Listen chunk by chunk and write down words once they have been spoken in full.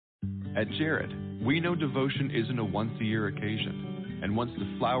At Jared, we know devotion isn't a once-a-year occasion, and once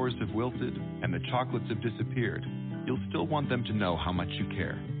the flowers have wilted and the chocolates have disappeared, you'll still want them to know how much you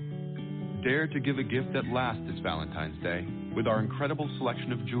care. Dare to give a gift that lasts this Valentine's Day with our incredible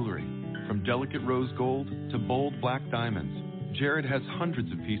selection of jewelry. From delicate rose gold to bold black diamonds, Jared has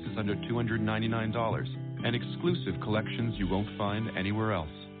hundreds of pieces under $299 and exclusive collections you won't find anywhere else.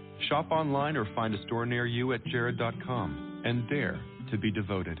 Shop online or find a store near you at jared.com and dare to be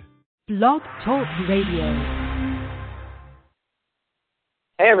devoted. Blog Talk Radio.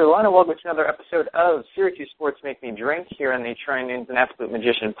 Hey everyone, and welcome to another episode of Syracuse Sports Make Me Drink here on the Tri-Noons and Absolute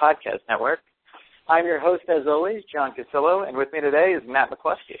Magician Podcast Network. I'm your host, as always, John Casillo, and with me today is Matt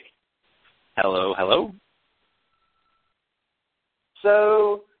McCluskey. Hello, hello.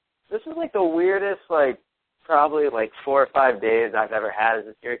 So, this is like the weirdest, probably 4 or 5 days I've ever had as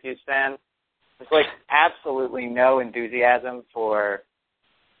a Syracuse fan. There's absolutely no enthusiasm for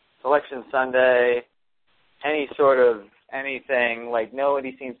Selection Sunday, any sort of anything.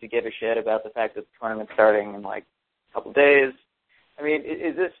 Nobody seems to give a shit about the fact that the tournament's starting in a couple days. I mean,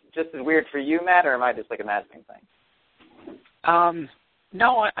 is this just as weird for you, Matt, or am I just imagining things?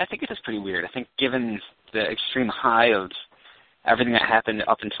 No, I think it is pretty weird. I think given the extreme high of everything that happened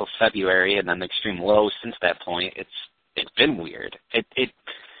up until February and then the extreme low since that point, it's been weird.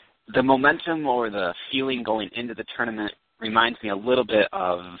 The momentum or the feeling going into the tournament reminds me a little bit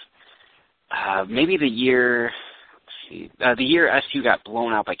of maybe the year SU got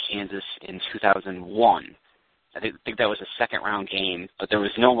blown out by Kansas in 2001. I think that was a second-round game, but there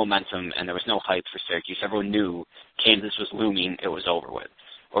was no momentum and there was no hype for Syracuse. Everyone knew Kansas was looming. It was over with.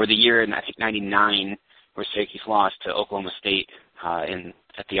 Or the year in, I think, 99, where Syracuse lost to Oklahoma State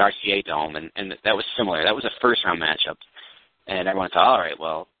at the RCA Dome, and that was similar. That was a first-round matchup, and everyone thought, all right,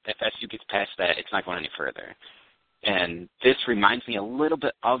 well, if SU gets past that, it's not going any further. And this reminds me a little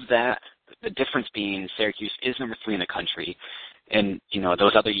bit of that, the difference being Syracuse is number 3 in the country. And,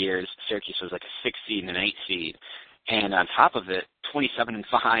 those other years, Syracuse was a 6 seed and an 8 seed. And on top of it,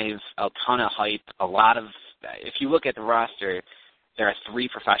 27-5, a ton of hype, a lot of, if you look at the roster, there are 3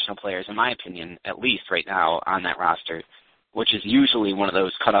 professional players, in my opinion, at least right now, on that roster, which is usually one of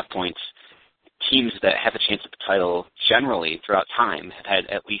those cutoff points. Teams that have a chance at the title generally throughout time have had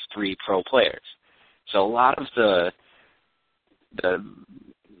at least 3 pro players. So a lot of the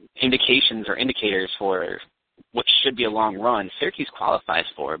indications or indicators for what should be a long run, Syracuse qualifies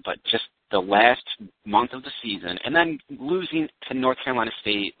for, but just the last month of the season, and then losing to North Carolina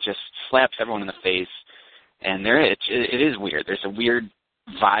State just slaps everyone in the face, and it is weird. There's a weird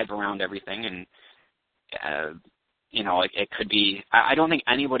vibe around everything, and, it could be, I don't think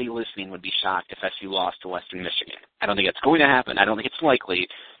anybody listening would be shocked if SU lost to Western Michigan. I don't think it's going to happen. I don't think it's likely,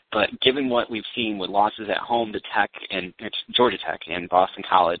 but given what we've seen with losses at home to Georgia Tech and Boston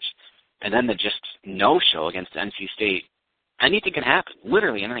College, and then the just no-show against NC State, anything can happen.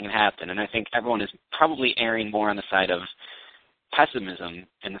 Literally anything can happen. And I think everyone is probably erring more on the side of pessimism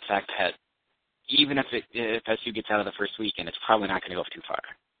and the fact that even if SU gets out of the first weekend, it's probably not going to go too far.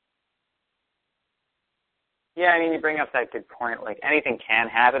 Yeah, I mean, you bring up that good point. Anything can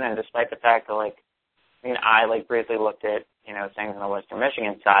happen, and despite the fact that, I briefly looked at, things on the Western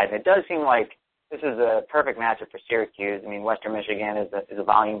Michigan side, and it does seem like this is a perfect matchup for Syracuse. I mean, Western Michigan is a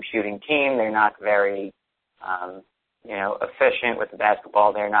volume shooting team. They're not very, efficient with the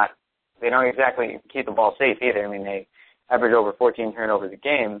basketball. They don't exactly keep the ball safe either. I mean, they average over 14 turnovers a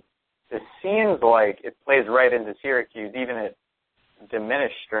game. It seems like it plays right into Syracuse, even at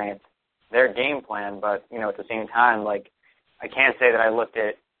diminished strength, their game plan. But, at the same time, I can't say that I looked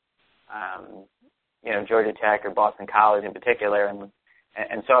at, Georgia Tech or Boston College in particular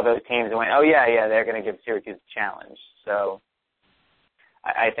and saw those teams and went, oh, yeah, they're going to give Syracuse a challenge. So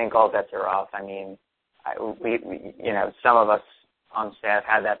I think all bets are off. I mean, we some of us on staff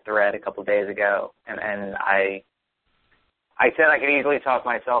had that thread a couple days ago, and I said I could easily talk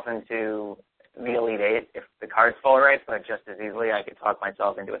myself into the Elite Eight if the cards fall right, but just as easily I could talk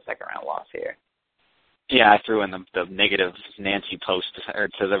myself into a second-round loss here. Yeah, I threw in the negative Nancy post or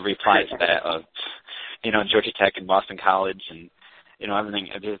to the reply to that of, Georgia Tech and Boston College and, everything.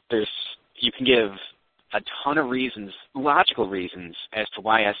 You can give a ton of reasons, logical reasons, as to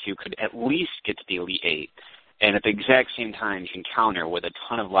why SU could at least get to the Elite Eight. And at the exact same time, you can counter with a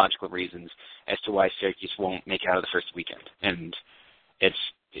ton of logical reasons as to why Syracuse won't make it out of the first weekend. And it's,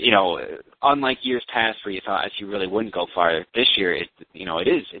 unlike years past where you thought SU really wouldn't go far, this year,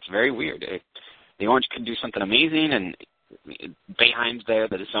 it's very weird. The Orange could do something amazing, and Boeheim's there,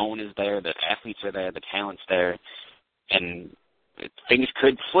 the zone is there, the athletes are there, the talent's there, and things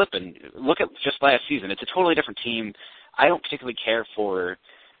could flip. And look at just last season. It's a totally different team. I don't particularly care for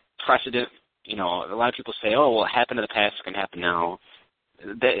precedent. A lot of people say, oh, well, what happened in the past can happen now.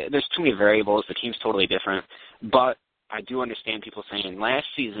 There's too many variables. The team's totally different. But I do understand people saying last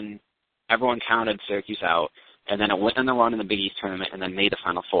season everyone counted Syracuse out, and then it went on the run in the Big East tournament and then made the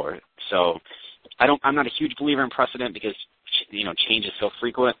Final Four. So I'm not a huge believer in precedent because, change is so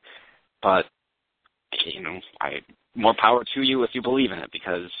frequent. But, more power to you if you believe in it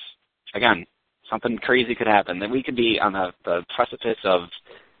because, again, something crazy could happen. Then we could be on the precipice of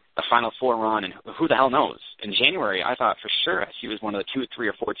the Final Four run, and who the hell knows? In January, I thought for sure SU was one of the 2, 3,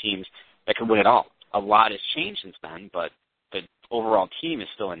 or 4 teams that could win it all. A lot has changed since then, but the overall team is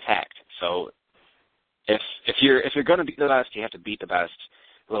still intact. So if you're going to be the best, you have to beat the best.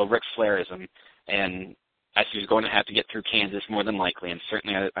 A little Ric Flairism, and SU is going to have to get through Kansas more than likely, and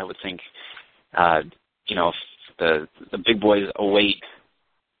certainly I would think, if the big boys await,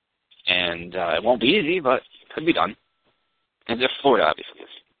 and it won't be easy, but it could be done. And just Florida, obviously, is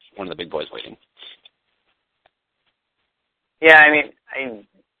one of the big boys waiting. Yeah,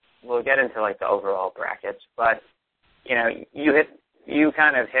 we'll get into the overall brackets, but you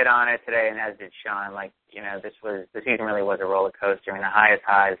kind of hit on it today, and as did Sean. The season really was a roller coaster. The highest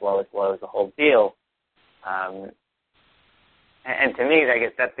highs, lowest lows, the whole deal. And to me, I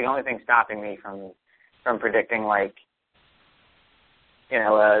guess that's the only thing stopping me from predicting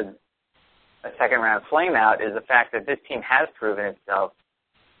a second round flame out is the fact that this team has proven itself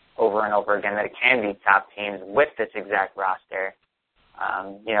over and over again that it can beat top teams with this exact roster.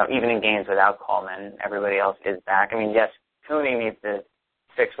 Even in games without Coleman, everybody else is back. Yes, Cooney needs to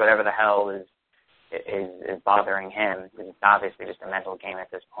fix whatever the hell is bothering him. It's obviously just a mental game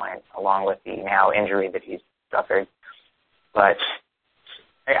at this point, along with the now injury that he's suffered. But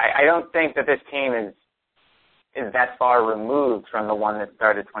I don't think that this team is that far removed from the one that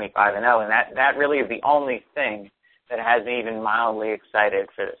started 25-0, and that really is the only thing that has me even mildly excited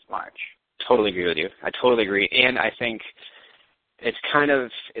for this March. Totally agree with you. I totally agree, and I think it's kind of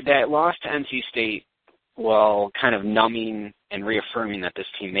that loss to NC State, while kind of numbing and reaffirming that this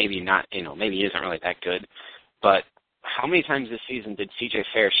team maybe isn't really that good. But how many times this season did C.J.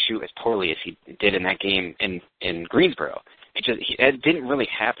 Fair shoot as poorly as he did in that game in Greensboro? It didn't really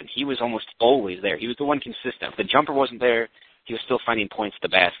happen. He was almost always there. He was the one consistent. If the jumper wasn't there, he was still finding points at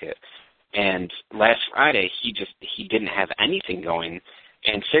the basket. And last Friday, he didn't have anything going,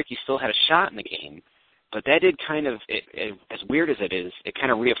 and Syracuse still had a shot in the game. But that did kind of, as weird as it is, it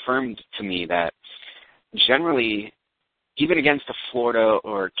kind of reaffirmed to me that generally, even against a Florida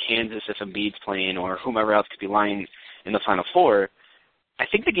or Kansas if Embiid's playing or whomever else could be lying in the Final Four, I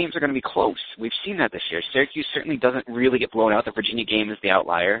think the games are going to be close. We've seen that this year. Syracuse certainly doesn't really get blown out. The Virginia game is the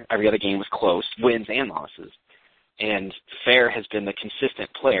outlier. Every other game was close, wins and losses. And Fair has been the consistent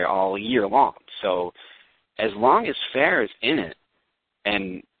player all year long. So as long as Fair is in it,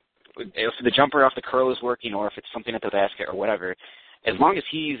 and if the jumper off the curl is working or if it's something at the basket or whatever, as long as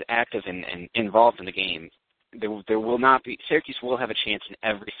he's active and involved in the game, there will not be – Syracuse will have a chance in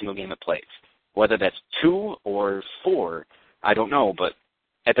every single game it plays. Whether that's 2 or 4, I don't know, but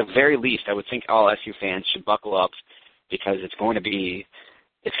at the very least, I would think all SU fans should buckle up because it's going to be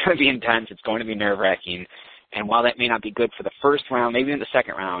intense. It's going to be nerve-wracking. And while that may not be good for the first round, maybe in the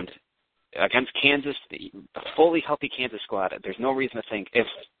second round, against Kansas, the fully healthy Kansas squad, there's no reason to think,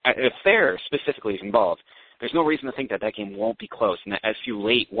 if Fair specifically is involved, there's no reason to think that game won't be close and that SU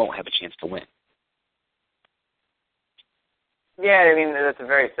late won't have a chance to win. Yeah, that's a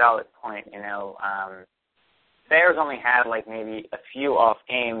very solid point, Fair's only had maybe a few off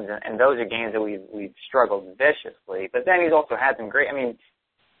games, and those are games that we've struggled viciously. But then he's also had some great.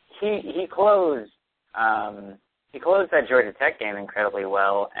 He closed that Georgia Tech game incredibly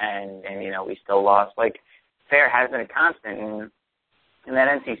well, and we still lost. Fair has been a constant. In that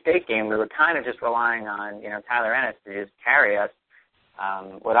NC State game, we were kind of just relying on Tyler Ennis to just carry us.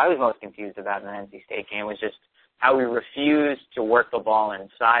 What I was most confused about in the NC State game was just how we refused to work the ball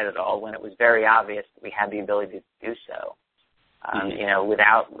inside at all when it was very obvious that we had the ability to do so.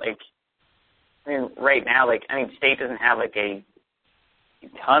 Without, right now, State doesn't have, a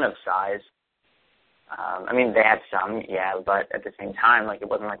ton of size. They had some, yeah, but at the same time, it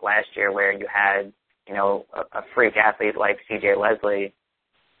wasn't like last year where you had, a freak athlete like C.J. Leslie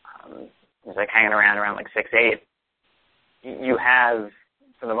who's, hanging around 6'8". You have,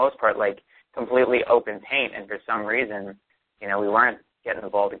 for the most part, completely open paint, and for some reason, we weren't getting the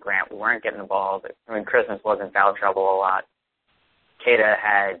ball to Grant. We weren't getting the ball. Christmas was in foul trouble a lot. Keita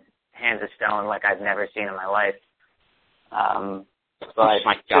had hands of stone like I've never seen in my life. But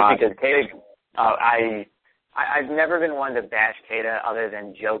my God. Just because Keita, I've never been one to bash Keita other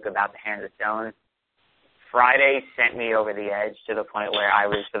than joke about the hands of stone. Friday sent me over the edge to the point where I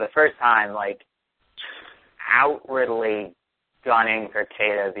was, for the first time, like, outwardly gunning for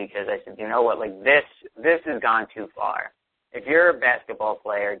Keita, because I said, you know what, like, this has gone too far. If you're a basketball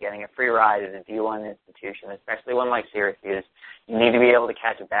player getting a free ride at a D1 institution, especially one like Syracuse, you need to be able to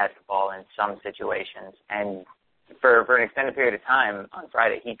catch a basketball in some situations. And for an extended period of time on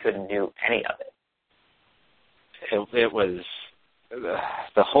Friday, he couldn't do any of it. It was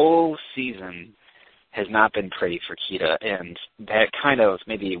the whole season has not been pretty for Keita, and that kind of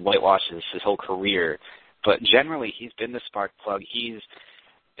maybe whitewashes his whole career. But generally, he's been the spark plug. He's,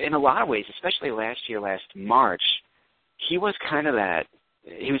 in a lot of ways, especially last March, he was kind of that.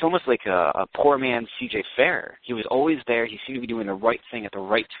 He was almost like a poor man's C.J. Fair. He was always there. He seemed to be doing the right thing at the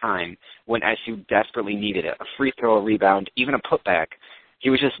right time when SU desperately needed it. A free throw, a rebound, even a putback.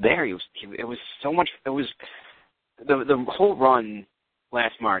 He was just there. It was so much. It was the whole run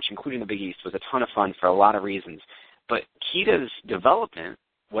last March, including the Big East, was a ton of fun for a lot of reasons. But Keita's development,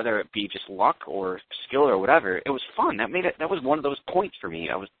 whether it be just luck or skill or whatever, it was fun. That was one of those points for me.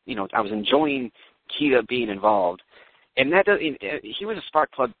 I was enjoying Keita being involved. And he was a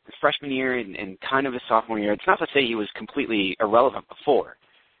spark plug freshman year and kind of his sophomore year. It's not to say he was completely irrelevant before,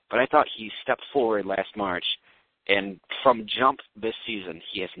 but I thought he stepped forward last March, and from jump this season,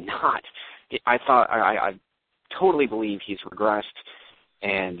 he has not. I totally believe he's regressed,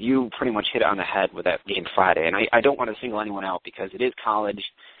 and you pretty much hit it on the head with that game Friday. And I don't want to single anyone out because it is college,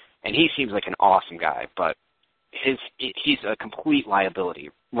 and he seems like an awesome guy, but he's a complete liability.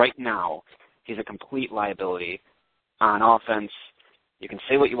 Right now, he's a complete liability. On offense, you can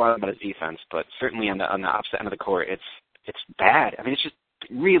say what you want about his defense, but certainly on the opposite end of the court, it's bad. I mean, it's just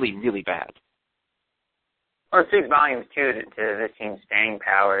really, really bad. Well, it speaks volumes too to this team's staying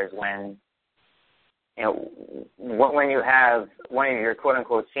power is when you have one of your quote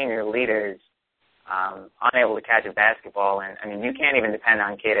unquote senior leaders unable to catch a basketball, and I mean you can't even depend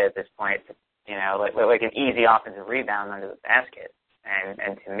on Keita at this point. Like an easy offensive rebound under the basket,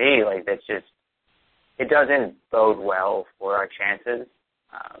 and to me, like that's just. It doesn't bode well for our chances.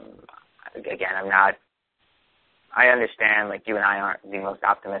 Again, I understand, like, you and I aren't the most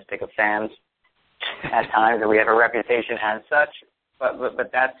optimistic of fans at times, or we have a reputation as such.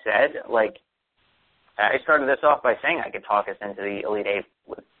 But that said, like, I started this off by saying I could talk us into the Elite Eight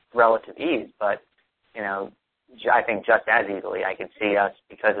with relative ease, but, I think just as easily I could see us,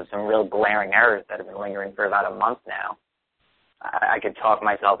 because of some real glaring errors that have been lingering for about a month now, I could talk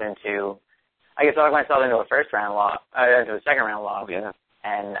myself into a first round loss, into a second round loss. Oh, yeah.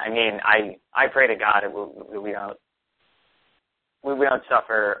 And I mean, I pray to God we don't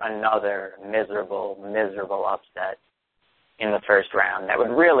suffer another miserable upset in the first round. That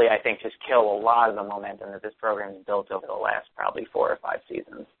would really, I think, just kill a lot of the momentum that this program has built over the last probably 4 or 5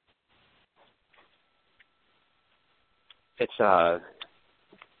 seasons. It's I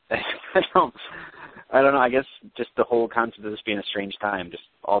don't know. I guess just the whole concept of this being a strange time just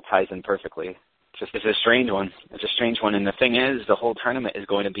all ties in perfectly. It's a strange one. It's a strange one. And the thing is, the whole tournament is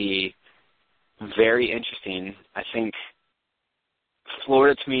going to be very interesting. I think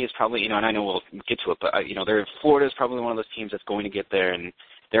Florida, to me, is probably, and I know we'll get to it, but, Florida is probably one of those teams that's going to get there. And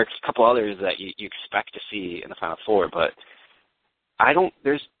there are a couple others that you expect to see in the Final Four. But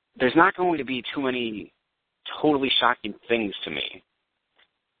there's not going to be too many totally shocking things to me.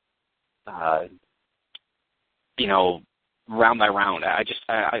 Round by round.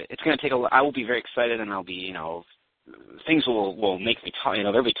 It's going to take I will be very excited, and I'll be, things will make me talk,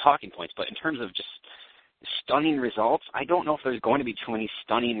 there'll be talking points, but in terms of just stunning results, I don't know if there's going to be too many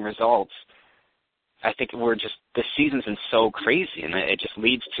stunning results. I think this season's been so crazy, and it just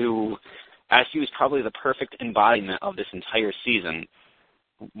leads to, SU is probably the perfect embodiment of this entire season.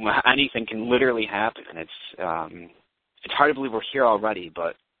 Anything can literally happen, and it's hard to believe we're here already,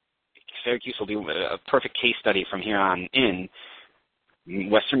 but Syracuse will be a perfect case study from here on in.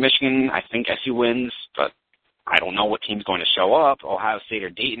 Western Michigan, I think SU wins, but I don't know what team's going to show up. Ohio State or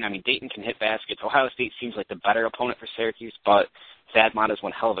Dayton. I mean, Dayton can hit baskets. Ohio State seems like the better opponent for Syracuse, but Thad Matta is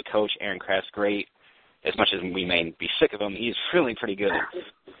one hell of a coach. Aaron Kraft's great. As much as we may be sick of him, he's really pretty good.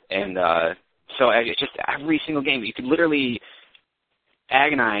 And so it's just every single game, you could literally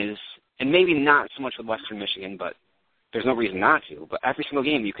agonize, and maybe not so much with Western Michigan, but there's no reason not to, but every single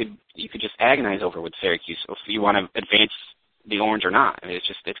game you could just agonize over with Syracuse if you want to advance the Orange or not. I mean,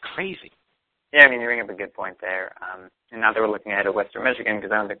 it's crazy. Yeah, I mean, you bring up a good point there. And not that we're looking ahead at Western Michigan,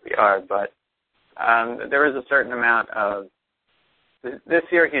 because I don't think we are, but there is a certain amount of this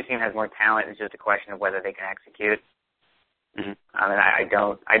Syracuse team has more talent. It's just a question of whether they can execute. Mm-hmm.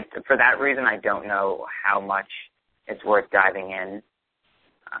 And for that reason, I don't know how much it's worth diving in.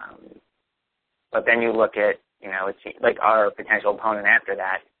 But then you look at, it's like our potential opponent after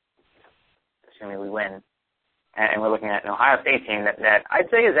that, assuming we win, and we're looking at an Ohio State team that I'd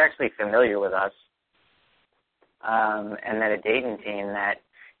say is actually familiar with us, and then a Dayton team that,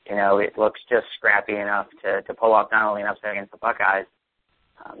 it looks just scrappy enough to pull off not only an upset against the Buckeyes,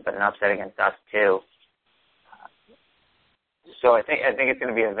 but an upset against us too. So I think it's going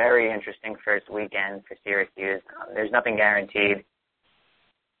to be a very interesting first weekend for Syracuse. There's nothing guaranteed,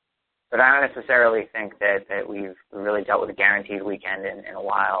 but I don't necessarily think that we've really dealt with a guaranteed weekend in a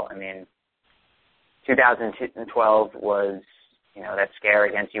while. I mean, 2012 was, that scare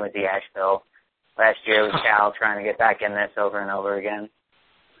against UNC Asheville. Last year was Cal trying to get back in this over and over again.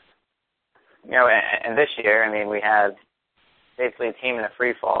 And this year, I mean, we have basically a team in a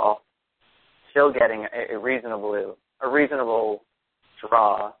free fall, still getting a reasonable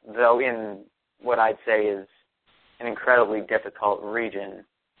draw, though in what I'd say is an incredibly difficult region.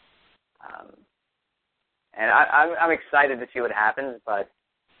 And I'm excited to see what happens, but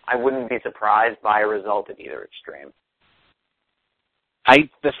I wouldn't be surprised by a result at either extreme.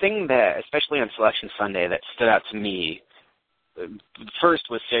 The thing that, especially on Selection Sunday, that stood out to me first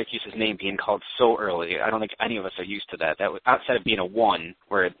was Syracuse's name being called so early. I don't think any of us are used to that. That was, outside of being a one,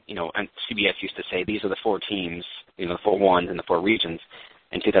 where CBS used to say these are the 4 teams, the 4 ones in the 4 regions.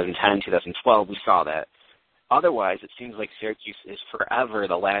 In 2010, 2012, we saw that. Otherwise, it seems like Syracuse is forever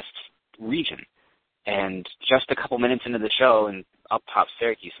the last region. And just a couple minutes into the show, and up pops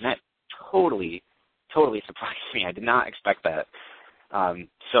Syracuse, and that totally surprised me. I did not expect that.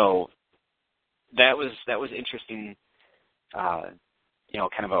 So that was interesting.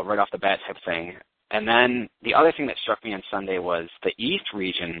 Kind of a right off the bat type thing. And then the other thing that struck me on Sunday was the East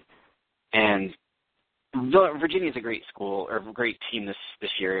region. And Virginia's a great school, or a great team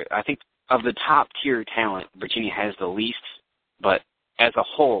this year. I think of the top tier talent, Virginia has the least, but as a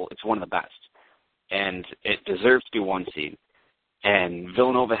whole, it's one of the best. And it deserves to be 1 seed. And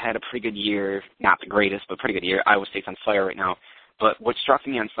Villanova had a pretty good year, not the greatest, but pretty good year. Iowa State's on fire right now. But what struck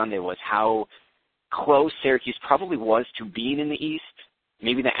me on Sunday was how close Syracuse probably was to being in the East.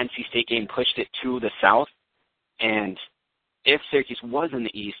 Maybe the NC State game pushed it to the South. And if Syracuse was in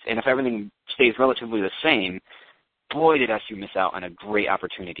the East, and if everything stays relatively the same, boy, did SU miss out on a great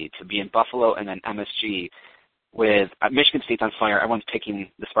opportunity to be in Buffalo and then MSG with Michigan State's on fire. Everyone's picking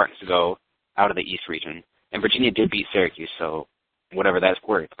the Spartans to go out of the East region. And Virginia did beat Syracuse, so whatever that's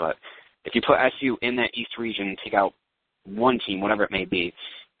worth. But if you put SU in that East region, take out one team, whatever it may be,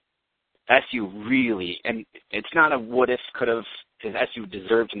 SU really, and it's not a what-if, could-have, because SU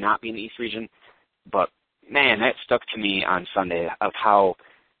deserved to not be in the East region, but, man, that stuck to me on Sunday of how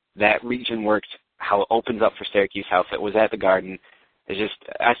that region worked, how it opens up for Syracuse, how if it was at the Garden, it's just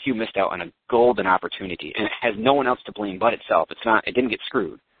SU missed out on a golden opportunity, and it has no one else to blame but itself. It didn't get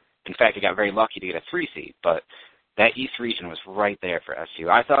screwed. In fact, it got very lucky to get a 3 seed, but that East region was right there for SU.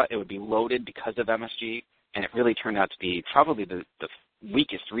 I thought it would be loaded because of MSG, and it really turned out to be probably the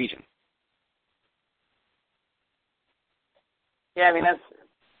weakest region. Yeah, I mean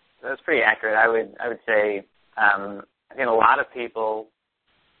that's pretty accurate. I would say I think a lot of people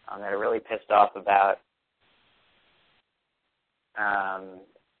that are really pissed off about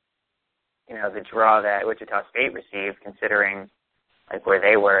the draw that Wichita State received, considering like where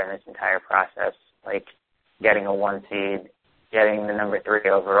they were in this entire process, like getting a 1 seed, getting the number 3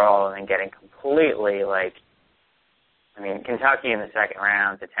 overall, and then getting completely Kentucky in the second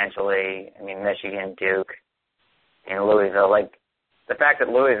round potentially. Michigan, Duke, and Louisville. Like the fact that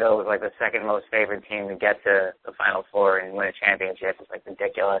Louisville was like the second most favored team to get to the Final Four and win a championship is like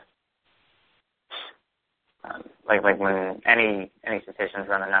ridiculous. Like when any statisticians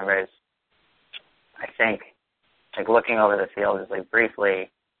run the numbers, I think like looking over the field just like briefly,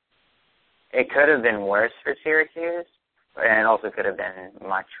 it could have been worse for Syracuse, and it also could have been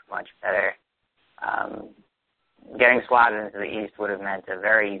much, much better. Getting slotted into the East would have meant a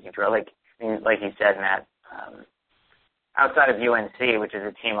very easy draw. Like you said, Matt, outside of UNC, which is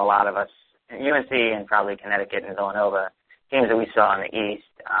a team a lot of us, UNC and probably Connecticut and Villanova, teams that we saw in the East,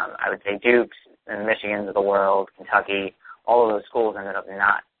 I would say Dukes and Michigans of the world, Kentucky, all of those schools ended up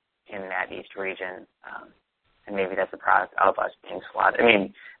not in that East region. And maybe that's a product of us being slotted.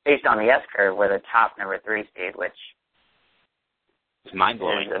 Based on the S-curve, we're the top number 3 seed, which is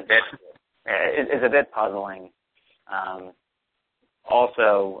mind-blowing. Is a bit puzzling.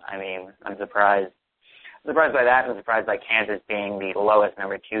 Also, I'm surprised by that. I'm surprised by Kansas being the lowest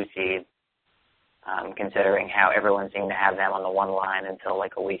number 2 seed, considering how everyone seemed to have them on the 1 line until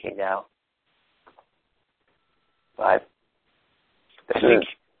like a week ago. But I think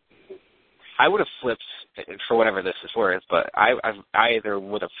I would have flipped for whatever this is worth, but I either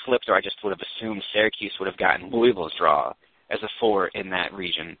would have flipped or I just would have assumed Syracuse would have gotten Louisville's draw as a 4 in that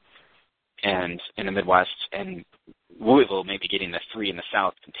region and in the Midwest, and Louisville maybe getting the 3 in the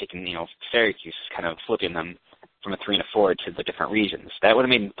South and taking, Syracuse, kind of flipping them from a 3 and a 4 to the different regions. That would have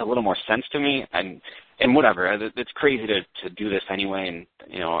made a little more sense to me, and whatever. It's crazy to do this anyway, and,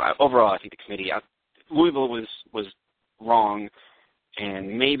 overall I think the committee, Louisville was wrong,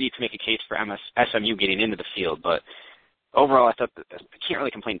 and maybe to make a case for SMU getting into the field, but overall I thought I can't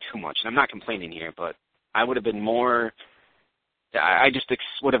really complain too much, and I'm not complaining here, but I would have been more, I just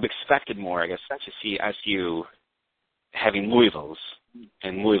would have expected more, I guess, to see SU having Louisville's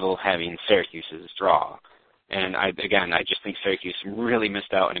and Louisville having Syracuse's draw. And I just think Syracuse really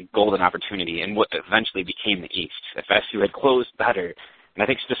missed out on a golden opportunity in what eventually became the East. If SU had closed better, and I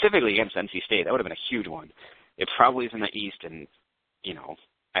think specifically against NC State, that would have been a huge one. It probably is in the East, and,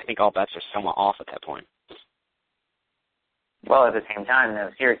 I think all bets are somewhat off at that point. Well, at the same time,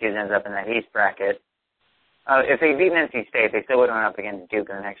 though, Syracuse ends up in that East bracket. If they beat NC State, they still would have went up against Duke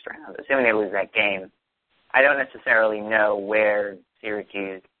in the next round. Assuming they lose that game, I don't necessarily know where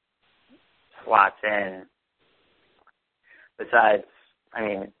Syracuse slots in. Besides,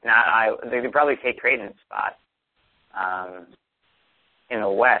 they could probably take Creighton's spot in the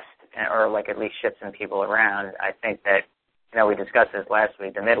West, or at least shift some people around. I think that, we discussed this last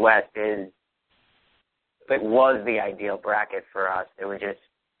week. The Midwest was the ideal bracket for us. There were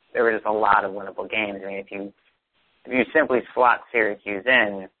just a lot of winnable games. If you simply slot Syracuse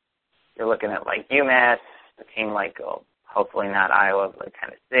in, you're looking at UMass, a team hopefully not Iowa, but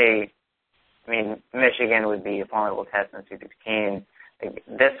Tennessee. Michigan would be a formidable test in the Sweet 16.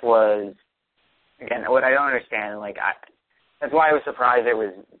 This was, again, what I don't understand, that's why I was surprised there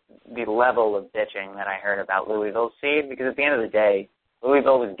was the level of bitching that I heard about Louisville's seed, because at the end of the day,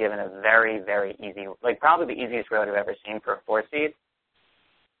 Louisville was given a very, very easy, probably the easiest road I've ever seen for a 4 seed.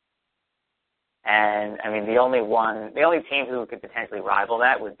 And, the only team who could potentially rival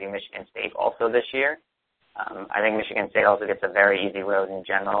that would be Michigan State also this year. I think Michigan State also gets a very easy road in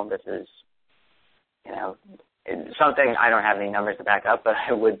general. This is, it's something I don't have any numbers to back up, but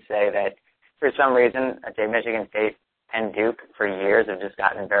I would say that for some reason, I'd say Michigan State and Duke for years have just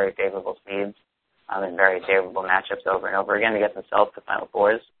gotten very favorable seeds and very favorable matchups over and over again to get themselves to Final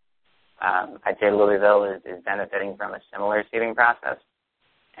Fours. I'd say Louisville is benefiting from a similar seeding process,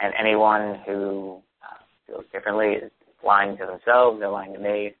 and anyone who feels differently is lying to themselves, they're lying to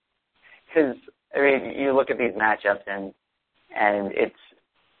me. Because, you look at these matchups and it's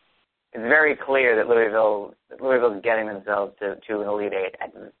very clear that Louisville's getting themselves to an Elite Eight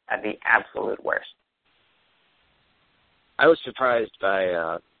at the absolute worst. I was surprised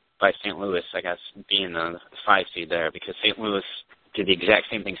by St. Louis, I guess, being the 5 seed there, because St. Louis did the exact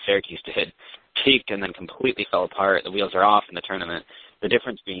same thing Syracuse did, peaked and then completely fell apart. The wheels are off in the tournament. The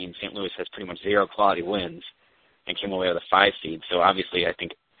difference being St. Louis has pretty much 0 quality wins and came away with a 5 seed. So obviously, I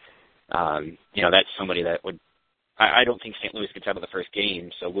think that's somebody that would. I don't think St. Louis gets out of the first game,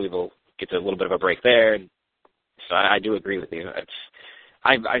 so Louisville gets a little bit of a break there. So I do agree with you.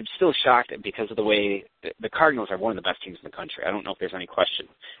 I'm still shocked because of the way the Cardinals are one of the best teams in the country. I don't know if there's any question.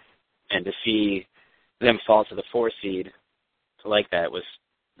 And to see them fall to the 4 seed like that was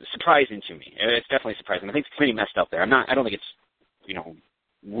surprising to me. It's definitely surprising. I think the committee messed up there. I don't think it's,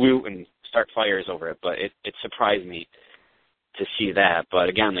 woo and start fires over it, but it surprised me to see that. But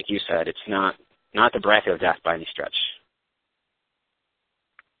again, like you said, it's not the bracket of death by any stretch.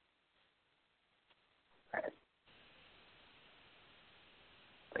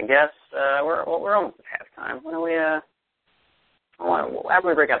 I guess we're almost at halftime. When do we? How do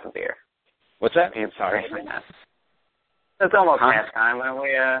we break out the beer? What's that? I'm sorry. It's almost halftime. When do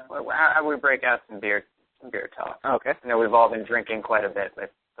we? How do we break out some beer talk? Oh, okay. We've all been drinking quite a bit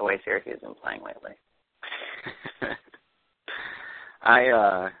with the way Syracuse has been playing lately.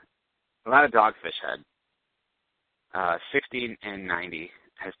 A lot of Dogfish Head. 60 and 90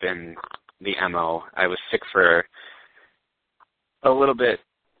 has been the MO. I was sick for a little bit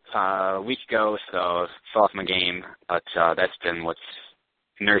a week ago, so fell off my game, but that's been what's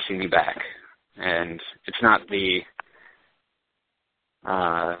nursing me back. And it's not the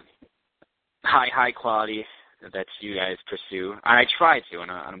high quality that you guys pursue. I try to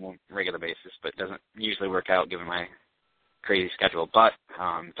on a more regular basis, but it doesn't usually work out given my crazy schedule. But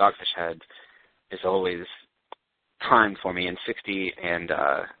Dogfish Head is always prime for me, and 60 and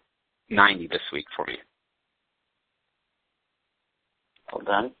 90 this week for me. Well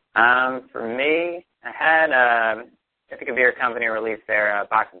done. For me, I had, I think a beer company released their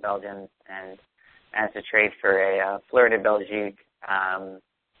box of Belgians, and managed to trade for a Fleur de Belgique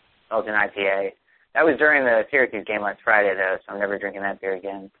Belgian IPA. That was during the Syracuse game last Friday, though, so I'm never drinking that beer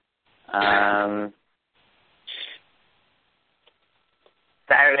again.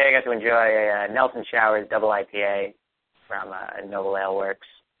 Saturday, I got to enjoy a Nelson Showers double IPA from Noble Ale Works,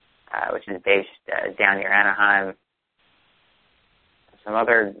 which is based down near Anaheim. Some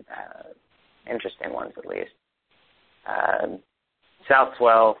other interesting ones, at least. South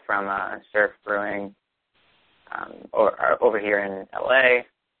Swell from Surf Brewing over here in LA.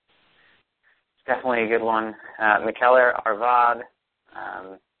 It's definitely a good one. McKellar Arvad,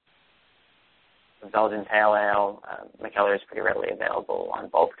 Belgian Pale Ale. McKellar is pretty readily available on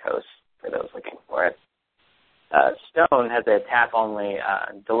both coasts for those looking for it. Stone has a tap-only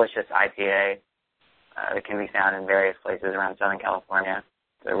delicious IPA that can be found in various places around Southern California.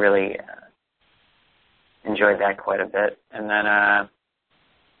 So I really enjoyed that quite a bit. And then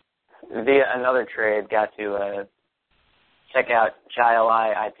via another trade, got to check out Chai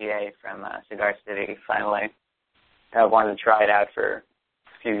Alai IPA from Cigar City finally. I wanted to try it out for a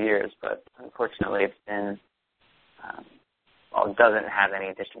few years, but unfortunately it's been, it doesn't have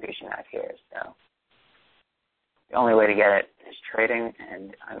any distribution out here, so the only way to get it is trading,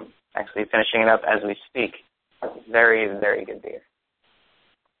 and I'm actually finishing it up as we speak. Very, very good beer.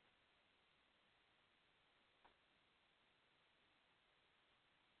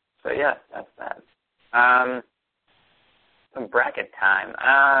 So yeah, that's that. Some bracket time.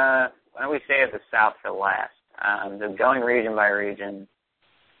 Why don't we save the South for last? So going region by region.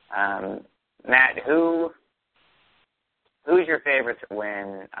 Matt, who's your favorite to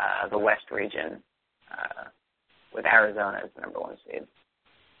win the West region with Arizona as the number one seed?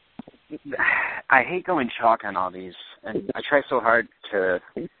 I hate going chalk on all these, and I try so hard to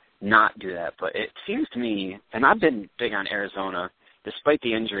not do that, but it seems to me, and I've been big on Arizona, despite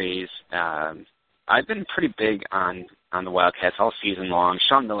the injuries. I've been pretty big on the Wildcats all season long.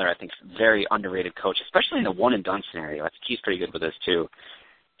 Sean Miller, I think, is a very underrated coach, especially in the one-and-done scenario. I think he's pretty good with this, too.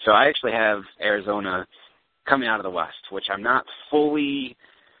 So I actually have Arizona coming out of the West, which I'm not totally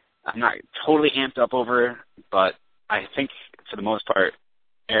amped up over, but I think for the most part,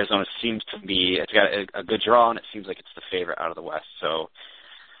 Arizona seems to be, it's got a good draw, and it seems like it's the favorite out of the West. So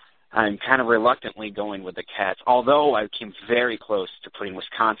I'm kind of reluctantly going with the Cats, although I came very close to putting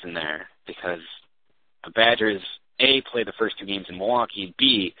Wisconsin there because the Badgers, A, play the first two games in Milwaukee,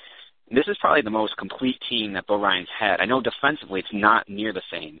 B, this is probably the most complete team that Bo Ryan's had. I know defensively it's not near the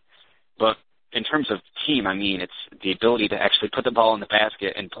same, but in terms of team, I mean, it's the ability to actually put the ball in the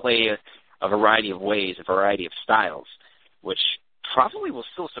basket and play a variety of ways, a variety of styles, which probably will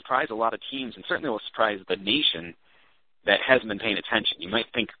still surprise a lot of teams and certainly will surprise the nation that hasn't been paying attention. You might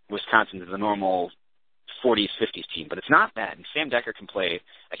think Wisconsin is the normal 40s, 50s team, but it's not that. And Sam Decker can play.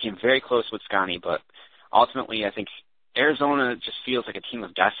 I came very close with Scotty, but ultimately I think Arizona just feels like a team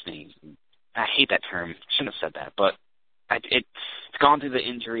of destiny. I hate that term. Shouldn't have said that, but it's gone through the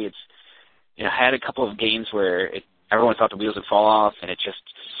injury. It's had a couple of games where everyone thought the wheels would fall off, and it just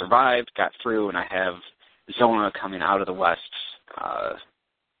survived, got through, and I have Zona coming out of the West,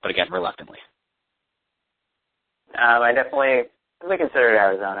 but again, reluctantly. I definitely considered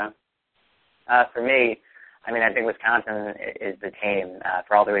Arizona. For me, I mean, I think Wisconsin is the team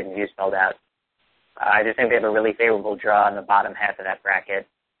for all the reasons you spelled out. I just think they have a really favorable draw in the bottom half of that bracket.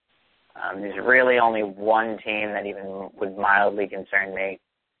 There's really only one team that even would mildly concern me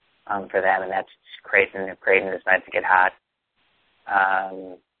for them, and that's Creighton, if Creighton decides to get hot.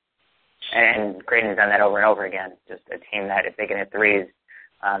 And Creighton's done that over and over again, just a team that if they can hit threes,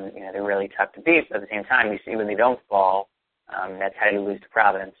 they're really tough to beat. But at the same time, you see when they don't fall, that's how you lose to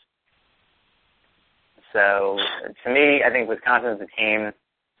Providence. So to me, I think Wisconsin's the team.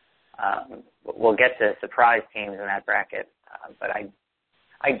 We'll get to surprise teams in that bracket, but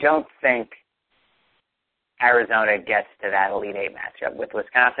I don't think Arizona gets to that Elite Eight matchup with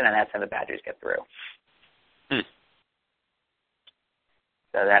Wisconsin, and that's how the Badgers get through.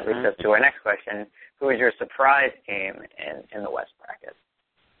 So that leads us to our next question. Who is your surprise team in the West bracket?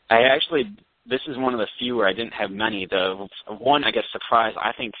 This is one of the few where I didn't have many. The one, I guess, surprise,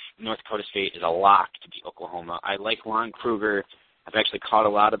 I think North Dakota State is a lock to beat Oklahoma. I like Lon Kruger. I've actually caught a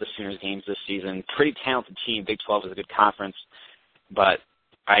lot of the Sooners games this season. Pretty talented team. Big 12 is a good conference. But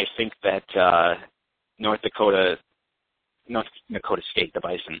I think that North Dakota State, the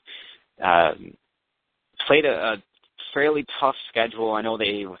Bison, played a fairly tough schedule. I know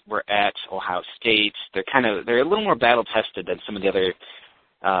they were at Ohio State. They're a little more battle tested than some of the other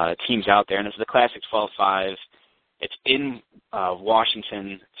teams out there, and it's the classic 12-5. It's in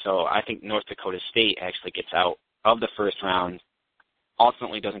Washington, so I think North Dakota State actually gets out of the first round.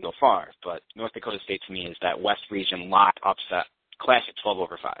 Ultimately doesn't go far, but North Dakota State to me is that West region lock upset, classic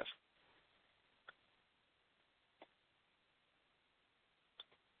 12-5.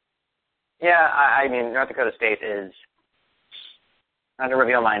 Yeah, I mean, North Dakota State is, not to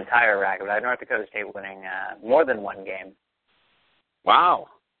reveal my entire bracket, but I have North Dakota State winning more than one game. Wow.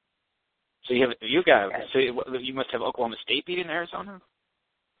 So you must have Oklahoma State beating Arizona?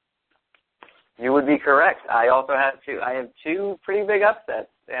 You would be correct. I also have two pretty big upsets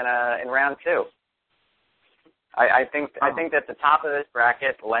in round two. I think that the top of this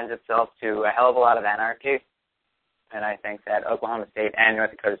bracket lends itself to a hell of a lot of anarchy, and I think that Oklahoma State and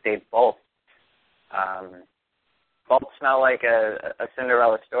North Dakota State both smell like a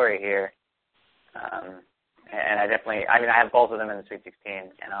Cinderella story here. And I have both of them in the Sweet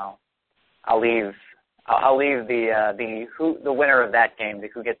 16, and I'll leave the winner of that game,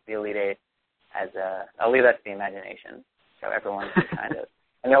 who gets the Elite Eight, I'll leave that to the imagination. So everyone can kind of.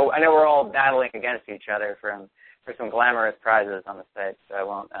 I know we're all battling against each other for some glamorous prizes on the site, so I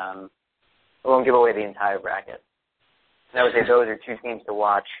won't give away the entire bracket. And I would say those are two teams to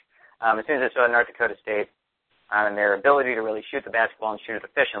watch. As soon as I saw North Dakota State and their ability to really shoot the basketball and shoot it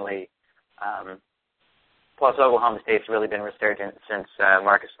efficiently. Plus, Oklahoma State's really been resurgent since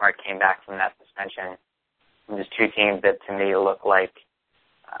Marcus Smart came back from that suspension. And just two teams that, to me, look like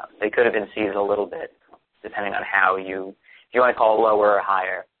they could have been seeded a little bit, depending on how if you want to call it lower or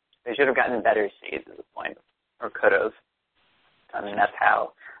higher. They should have gotten better seeds at the point, or could have. I mean, that's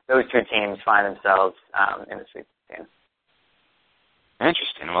how those two teams find themselves in the Sweet 16.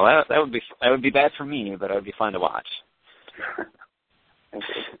 Interesting. Well, that would be bad for me, but it would be fun to watch.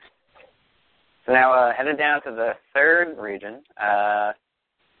 So now headed down to the third region,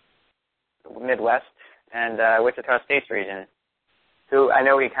 Midwest, and Wichita State's region. Who I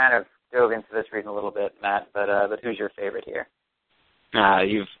know we kind of dove into this region a little bit, Matt, but who's your favorite here?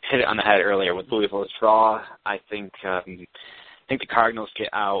 You've hit it on the head earlier with Louisville's draw. I think the Cardinals get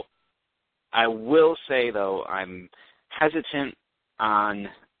out. I will say, though, I'm hesitant on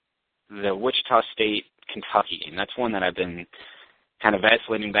the Wichita State-Kentucky game. That's one that I've been kind of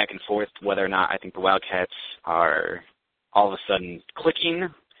vacillating back and forth whether or not I think the Wildcats are all of a sudden clicking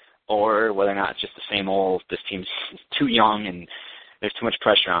or whether or not it's just the same old, this team's too young and there's too much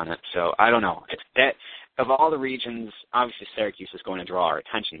pressure on it. So I don't know. It's that of all the regions, obviously Syracuse is going to draw our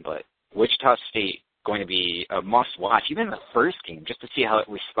attention, but Wichita State going to be a must-watch, even in the first game, just to see how it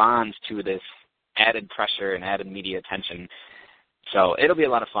responds to this added pressure and added media attention. So it'll be a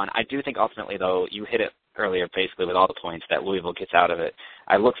lot of fun. I do think ultimately, though, you hit it earlier basically with all the points that Louisville gets out of it.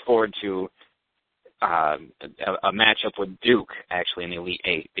 I look forward to a matchup with Duke, actually, in the Elite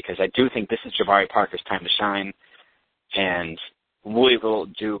Eight, because I do think this is Jabari Parker's time to shine. And Louisville,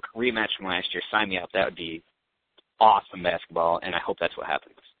 Duke, rematch from last year, sign me up. That would be awesome basketball, and I hope that's what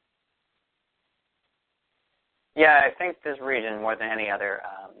happens. Yeah, I think this region, more than any other,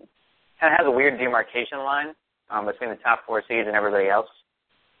 kind of has a weird demarcation line between the top four seeds and everybody else.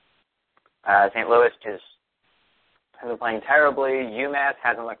 St. Louis just has been playing terribly. UMass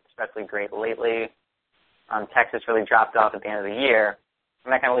hasn't looked especially great lately. Texas really dropped off at the end of the year.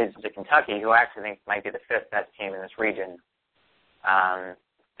 And that kind of leads to Kentucky, who I actually think might be the fifth best team in this region. And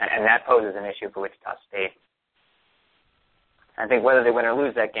that poses an issue for Wichita State. I think whether they win or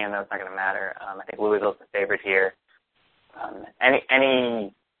lose that game, though, it's not going to matter. I think Louisville's the favorite here.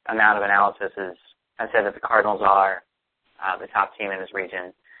 Any amount of analysis has said that the Cardinals are the top team in this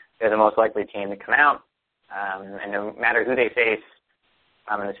region. They're the most likely team to come out. And no matter who they face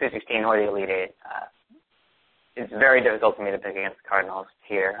in the Sweet 16 or the Elite Eight, it's very difficult for me to pick against the Cardinals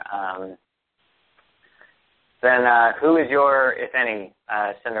here. Then who is your, if any,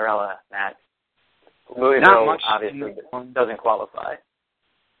 Cinderella, Matt? Louisville obviously doesn't qualify.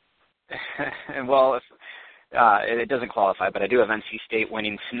 Well, it doesn't qualify, but I do have NC State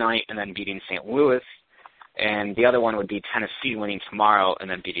winning tonight and then beating St. Louis. And the other one would be Tennessee winning tomorrow and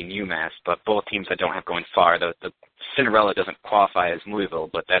then beating UMass. But both teams I don't have going far. The Cinderella doesn't qualify as Louisville,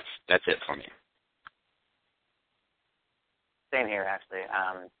 but that's it for me. Same here, actually.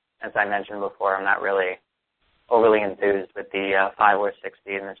 As I mentioned before, I'm not really overly enthused with the 5 or 6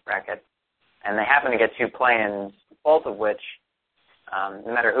 seed in this bracket. And they happen to get 2 play-ins, both of which,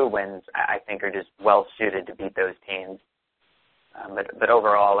 no matter who wins, I think are just well-suited to beat those teams. But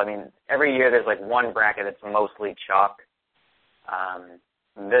overall, I mean, every year there's like one bracket that's mostly chalk.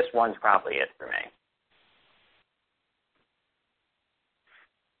 This one's probably it for me.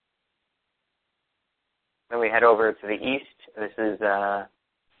 Then we head over to the east. This is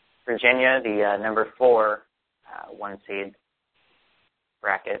Virginia, the number 4 1 seed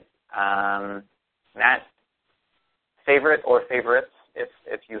bracket. Matt, favorite or favorites,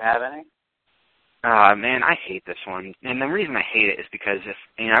 if you have any? Man, I hate this one. And the reason I hate it is because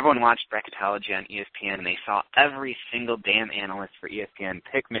everyone watched Bracketology on ESPN and they saw every single damn analyst for ESPN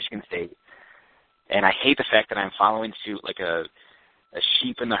pick Michigan State. And I hate the fact that I'm following suit like a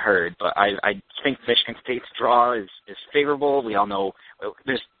sheep in the herd, but I think Michigan State's draw is favorable. We all know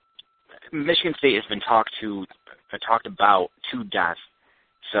Michigan State has been talked about to death,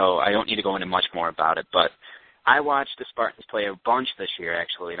 so I don't need to go into much more about it. But I watched the Spartans play a bunch this year,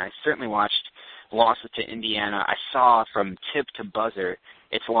 actually, and I certainly watched losses to Indiana. I saw from tip to buzzer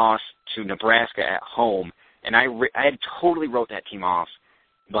its loss to Nebraska at home, and I had totally wrote that team off,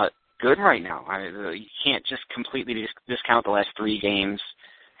 but good right now. You can't just completely discount the last 3 games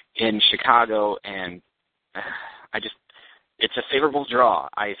in Chicago, and it's a favorable draw.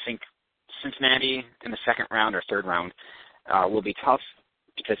 I think Cincinnati in the second round or third round will be tough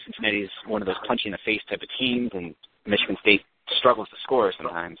because Cincinnati is one of those punch-in-the-face type of teams, and Michigan State struggles to score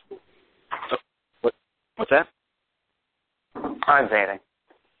sometimes. So, what's that? I'm saying.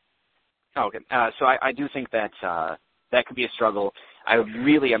 Oh, okay. So I do think that that could be a struggle. I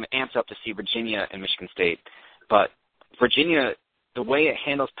really am amped up to see Virginia and Michigan State. But Virginia, the way it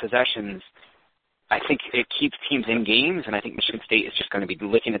handles possessions, I think it keeps teams in games, and I think Michigan State is just going to be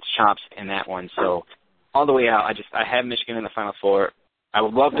licking its chops in that one. So all the way out, I have Michigan in the Final Four. I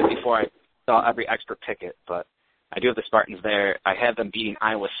would love it before I saw every expert pick it, but I do have the Spartans there. I have them beating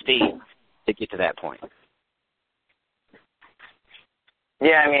Iowa State to get to that point.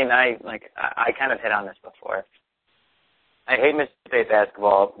 Yeah, I mean, I kind of hit on this before. I hate Michigan State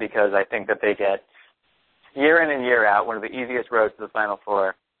basketball because I think that they get, year in and year out, one of the easiest roads to the Final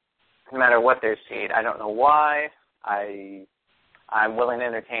Four, no matter what their seed. I don't know why. I'm willing to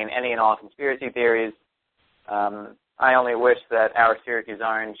entertain any and all conspiracy theories. I only wish that our Syracuse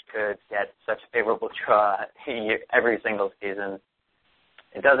Orange could get such a favorable draw every single season.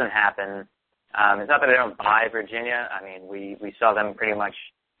 It doesn't happen. It's not that I don't buy Virginia. I mean, we saw them pretty much,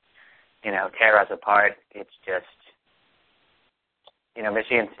 tear us apart. It's just,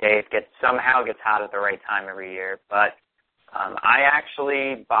 Michigan State somehow gets hot at the right time every year. But I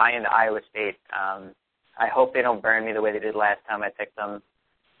actually buy into Iowa State. I hope they don't burn me the way they did last time I picked them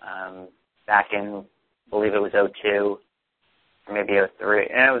back in, I believe it was 2002, or maybe 2003.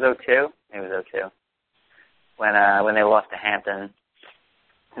 And it was 2002? It was 2002. When they lost to Hampton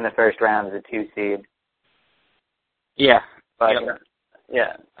in the first round as a 2 seed. Yeah. But,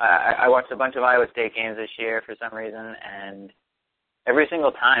 yeah, I watched a bunch of Iowa State games this year for some reason, and every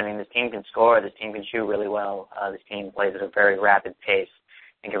single time, this team can score, this team can shoot really well, this team plays at a very rapid pace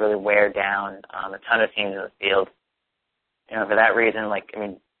and can really wear down a ton of teams in the field. For that reason,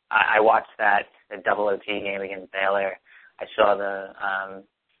 I watched that double OT game against Baylor. I saw the,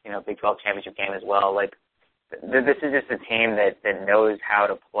 Big 12 championship game as well. This is just a team that knows how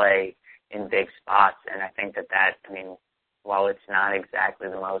to play in big spots, and I think that while it's not exactly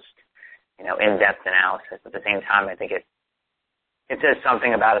the most, in-depth analysis, at the same time, I think it says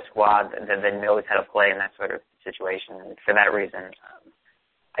something about a squad that knows how to play in that sort of situation. And for that reason,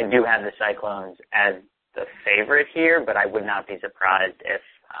 I do have the Cyclones as the favorite here, but I would not be surprised if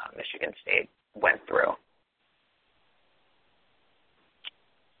Michigan State went through.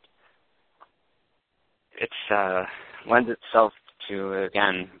 It lends itself to,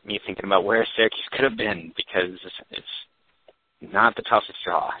 again, me thinking about where Syracuse could have been, because it's not the toughest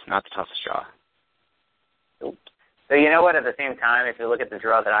draw. Not the toughest draw. So you know what? At the same time, if you look at the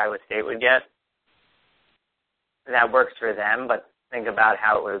draw that Iowa State would get, that works for them, but think about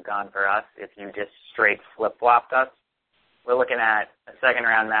how it would have gone for us if you just straight flip-flopped us. We're looking at a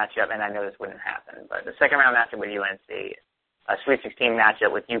second-round matchup, and I know this wouldn't happen, but the second-round matchup with UNC, a Sweet 16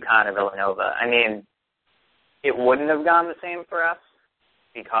 matchup with UConn or Villanova. It wouldn't have gone the same for us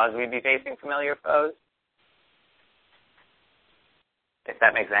because we'd be facing familiar foes. If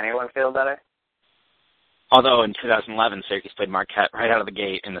that makes anyone feel better. Although in 2011, Syracuse played Marquette right out of the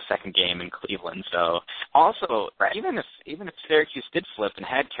gate in the second game in Cleveland. So also, right. even if Syracuse did flip and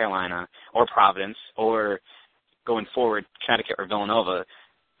had Carolina or Providence or going forward Connecticut or Villanova,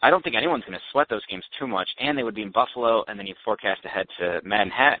 I don't think anyone's going to sweat those games too much. And they would be in Buffalo, and then you forecast ahead to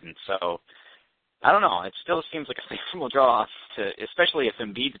Manhattan. So I don't know. It still seems like a favorable draw, especially if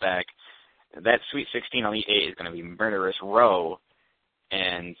Embiid's back. That Sweet 16 Elite 8 is going to be murderous row,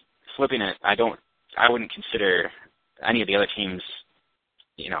 and flipping it, I wouldn't consider any of the other teams,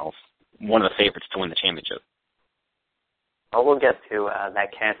 one of the favorites to win the championship. Well, we'll get to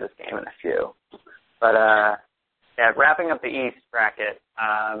that Kansas game in a few. But, wrapping up the East bracket,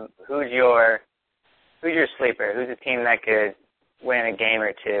 who's your sleeper? Who's a team that could win a game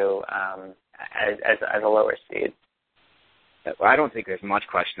or two as a lower seed? Well, I don't think there's much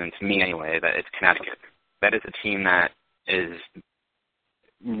question, to me anyway, that it's Connecticut. That is a team that is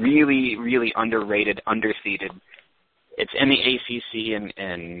really, really underrated, underseeded. It's in the ACC,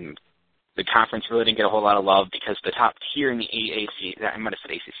 and the conference really didn't get a whole lot of love because the top tier in the AAC, I might have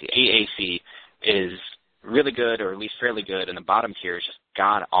said ACC, AAC is really good, or at least fairly good, and the bottom tier is just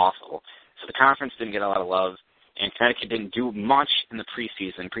god-awful. So the conference didn't get a lot of love, and Connecticut didn't do much in the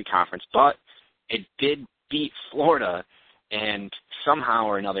preseason, pre-conference, but it did beat Florida, and somehow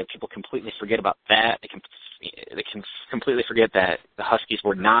or another, people completely forget about that. They can completely forget that the Huskies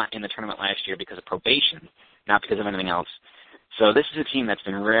were not in the tournament last year because of probation, not because of anything else. So this is a team that's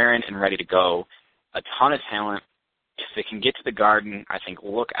been raring and ready to go, a ton of talent. If they can get to the Garden, I think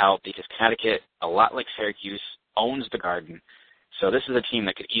look out, because Connecticut, a lot like Syracuse, owns the Garden. So this is a team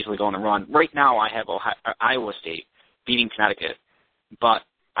that could easily go on a run. Right now I have Iowa State beating Connecticut, but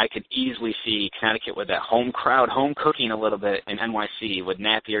I could easily see Connecticut with that home crowd, home cooking a little bit in NYC with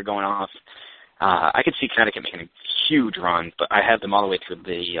Napier going off. I could see Connecticut making a huge run, but I have them all the way through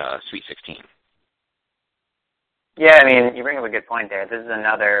the Sweet 16. Yeah, I mean, you bring up a good point there. This is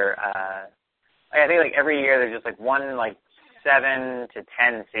another, I think like every year there's just like one like 7 to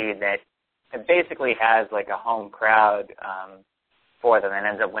 10 seed that basically has like a home crowd for them and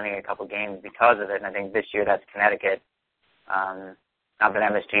ends up winning a couple games because of it. And I think this year that's Connecticut. Not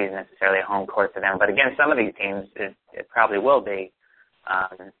that MSG is necessarily a home court for them, but against some of these teams, it probably will be.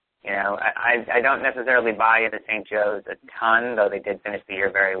 I don't necessarily buy into St. Joe's a ton, though they did finish the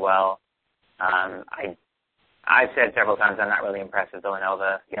year very well. I've said several times I'm not really impressed with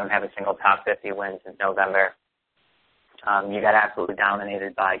Villanova. You don't have a single top 50 win since November. You got absolutely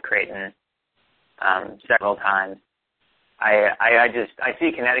dominated by Creighton several times. I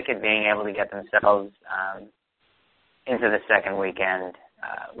see Connecticut being able to get themselves into the second weekend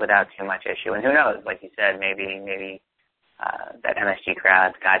without too much issue. And who knows, like you said, maybe that MSG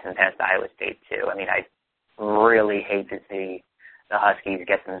crowd guides them past Iowa State too. I mean, I really hate to see the Huskies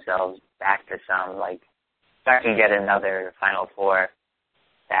get themselves back to back and get another Final Four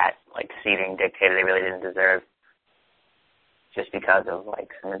that seeding dictated they really didn't deserve, just because of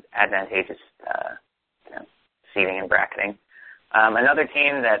some advantageous seeding and bracketing. Another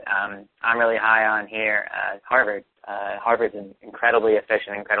team that I'm really high on here, Harvard. Harvard's an incredibly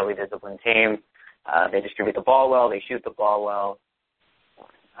efficient, incredibly disciplined team. They distribute the ball well. They shoot the ball well.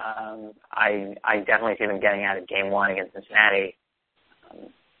 I definitely see them getting out of Game 1 against Cincinnati.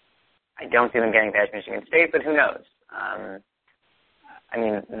 I don't see them getting past Michigan State, but who knows? I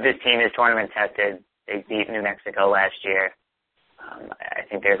mean, this team is tournament tested. They beat New Mexico last year. I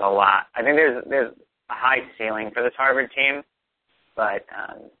think there's a lot. I think there's a high ceiling for this Harvard team. But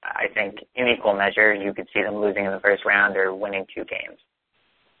I think in equal measure, you could see them losing in the first round or winning 2 games.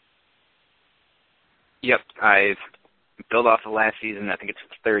 Yep, I've built off of last season. I think it's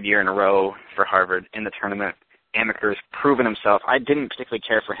the 3rd year in a row for Harvard in the tournament. Amaker's proven himself. I didn't particularly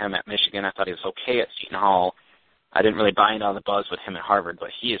care for him at Michigan. I thought he was okay at Seton Hall. I didn't really buy into all the buzz with him at Harvard, but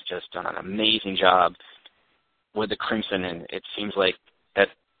he has just done an amazing job with the Crimson, and it seems like that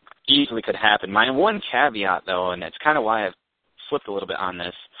easily could happen. My one caveat, though, and that's kind of why I've flipped a little bit on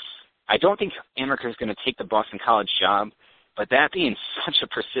this, I don't think Amaker is going to take the Boston College job, but that being such a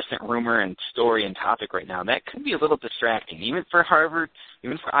persistent rumor and story and topic right now, that could be a little distracting, even for Harvard,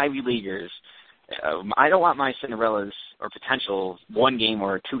 even for Ivy Leaguers. I don't want my Cinderellas or potential 1-game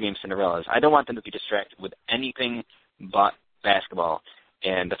or 2-game Cinderellas. I don't want them to be distracted with anything but basketball.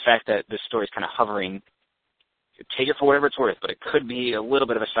 And the fact that this story is kind of hovering, take it for whatever it's worth, but it could be a little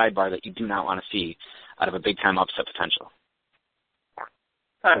bit of a sidebar that you do not want to see out of a big-time upset potential.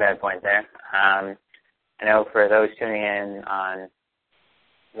 Not a bad point there. I know for those tuning in on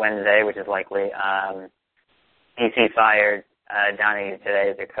Wednesday, which is likely, DC fired Donnie today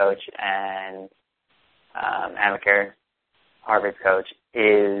as their coach, and Amaker, Harvard's coach,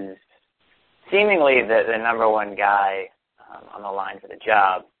 is seemingly the number one guy on the line for the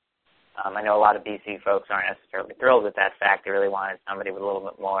job. I know a lot of BC folks aren't necessarily thrilled with that fact. They really wanted somebody with a little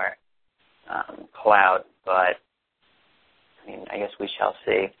bit more clout, but I mean, I guess we shall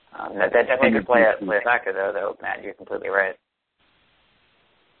see. That definitely could play a factor, though, Matt. You're completely right.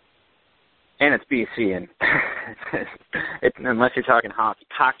 And it's BC, and unless you're talking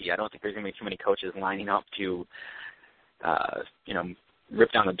hockey, I don't think there's going to be too many coaches lining up to,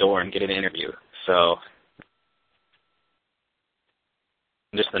 rip down the door and get an interview. So,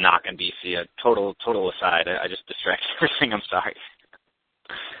 just the knock on BC, a total aside. I just distracted everything. I'm sorry.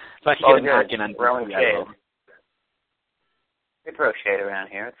 If I could get a knock in on BC, I will. We throw shade around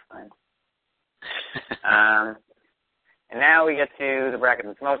here. It's fine. And now we get to the bracket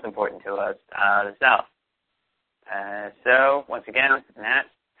that's most important to us, the South. So, once again, Matt,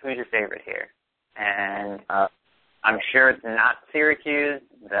 who's your favorite here? And I'm sure it's not Syracuse,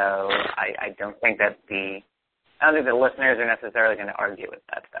 though I don't think that the listeners are necessarily going to argue with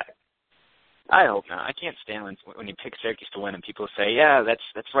that fact. I hope not. I can't stand when you pick Syracuse to win and people say, yeah,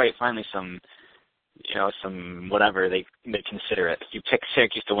 that's right, finally some whatever they consider it. If you pick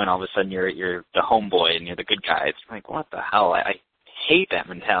Syracuse to win, all of a sudden you're the homeboy and you're the good guy. It's like, what the hell? I hate that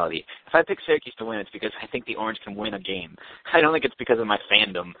mentality. If I pick Syracuse to win, it's because I think the Orange can win a game. I don't think it's because of my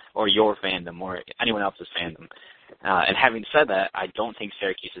fandom or your fandom or anyone else's fandom. And having said that, I don't think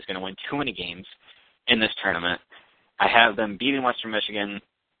Syracuse is going to win too many games in this tournament. I have them beating Western Michigan,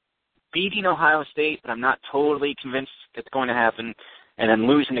 beating Ohio State, but I'm not totally convinced it's going to happen, and then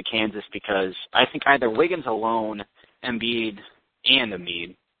losing to Kansas because I think either Wiggins alone, Embiid,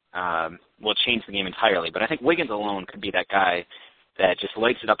 will change the game entirely. But I think Wiggins alone could be that guy that just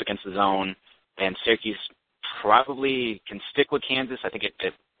lights it up against the zone, and Syracuse probably can stick with Kansas. I think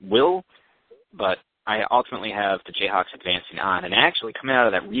it will, but I ultimately have the Jayhawks advancing on. And actually, coming out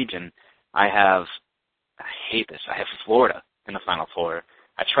of that region, I hate this, I have Florida in the Final Four.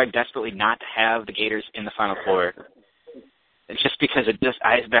 I tried desperately not to have the Gators in the Final Four. It's just because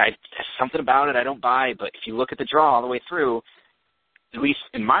there's something about it I don't buy, but if you look at the draw all the way through, at least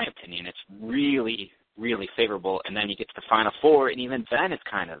in my opinion, it's really, really favorable, and then you get to the Final Four, and even then it's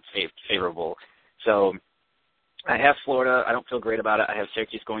kind of favorable. So I have Florida. I don't feel great about it. I have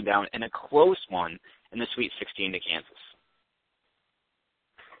Syracuse going down in a close one in the Sweet 16 to Kansas.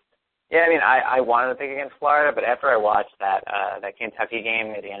 Yeah, I mean, I wanted to pick against Florida, but after I watched that Kentucky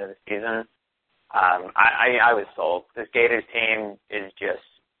game at the end of the season, I was sold. This Gators team is just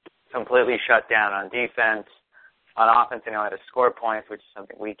completely shut down on defense. On offense, they know how to score points, which is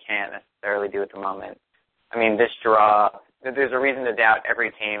something we can't necessarily do at the moment. I mean, this draw, there's a reason to doubt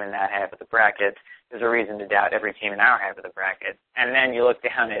every team in that half of the bracket. There's a reason to doubt every team in our half of the bracket. And then you look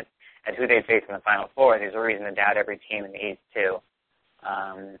down at who they face in the Final Four, there's a reason to doubt every team in the East, too.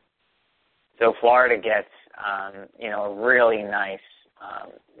 So Florida gets, a really nice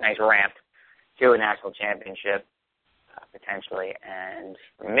ramp to a national championship, potentially. And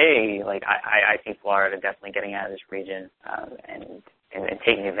for me, I see Florida definitely getting out of this region and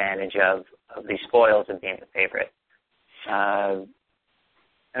taking advantage of the spoils of being the favorite. And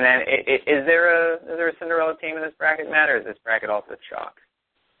then, is there a Cinderella team in this bracket, Matt, or is this bracket also chalk?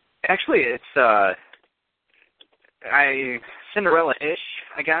 Actually, it's Cinderella-ish,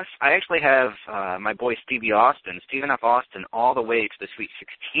 I guess. I actually have my boy Stephen F. Austin, all the way to the Sweet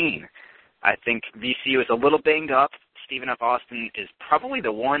 16. I think VCU is a little banged up. Stephen F. Austin is probably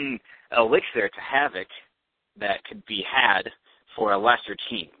the one elixir to havoc that could be had for a lesser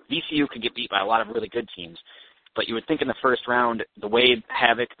team. VCU could get beat by a lot of really good teams, but you would think in the first round, the way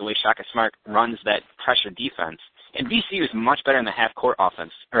Havoc, the way Shaka Smart runs that pressure defense, and VCU is much better in the half-court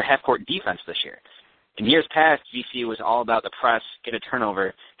offense, or half-court defense this year. In years past, VCU was all about the press, get a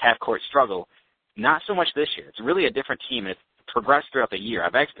turnover, half-court struggle. Not so much this year. It's really a different team, and it's progressed throughout the year.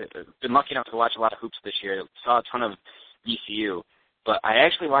 I've actually been lucky enough to watch a lot of hoops this year. Saw a ton of VCU, but I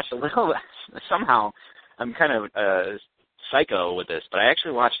actually watched a little, somehow, I'm kind of psycho with this, but I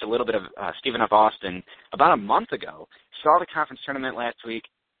actually watched a little bit of Stephen F. Austin about a month ago. Saw the conference tournament last week,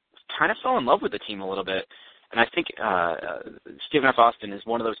 kind of fell in love with the team a little bit, and I think Stephen F. Austin is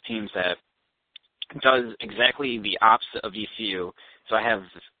one of those teams that does exactly the opposite of VCU. So I have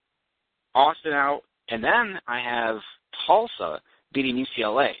Austin out, and then I have Tulsa beating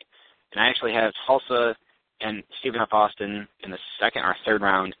UCLA. And I actually have Tulsa and Stephen F. Austin in the second or third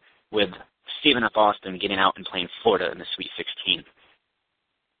round, with Stephen F. Austin getting out and playing Florida in the Sweet 16.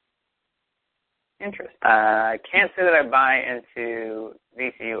 Interesting. I can't say that I buy into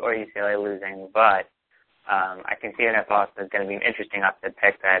VCU or UCLA losing, but I can see that Austin is going to be an interesting upset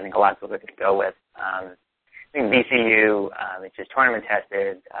pick that I think a lot of people could go with. I think VCU, it's just tournament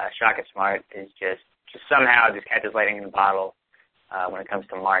tested. Shaka Smart is just somehow catches lightning in the bottle when it comes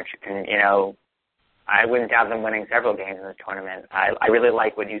to March. And, I wouldn't doubt them winning several games in this tournament. I really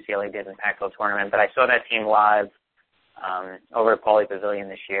like what UCLA did in the Pac-12 tournament, but I saw that team live over at Pauley Pavilion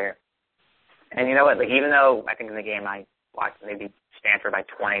this year. And you know what? Even though I think in the game I watched maybe Stanford by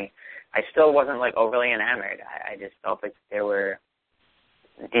 20, I still wasn't overly enamored. I just felt like there were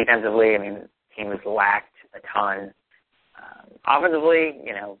defensively, the team was lacked a ton. Offensively,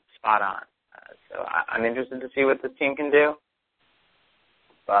 spot on. So I'm interested to see what this team can do.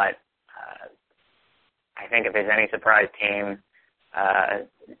 But I think if there's any surprise team,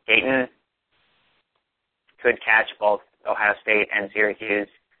 Dayton could catch both Ohio State and Syracuse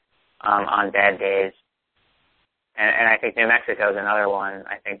on bad days. And I think New Mexico is another one.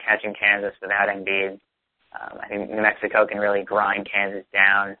 I think catching Kansas without Embiid, I think New Mexico can really grind Kansas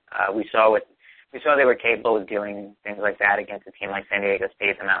down. We saw they were capable of doing things like that against a team like San Diego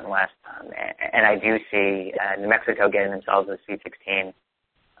State, the Mountain West. And I do see New Mexico getting themselves a Sweet 16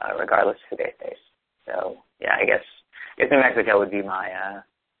 regardless of who they face. So, yeah, I guess New Mexico would be my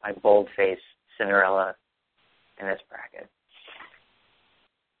my bold-faced Cinderella in this bracket.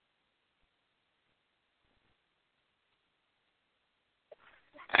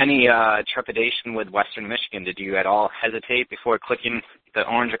 Any trepidation with Western Michigan? Did you at all hesitate before clicking the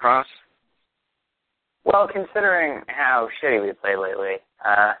orange across? Well, considering how shitty we played lately,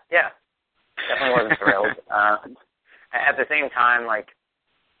 yeah, definitely wasn't thrilled. At the same time, like,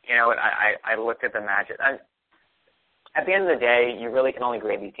 you know, I looked at the matchup. At the end of the day, you really can only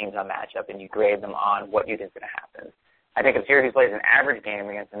grade these teams on matchup, and you grade them on what you think is going to happen. I think if Syracuse plays an average game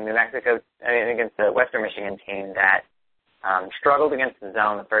against against the Western Michigan team that struggled against the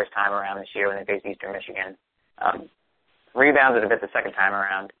zone the first time around this year when they faced Eastern Michigan, rebounded a bit the second time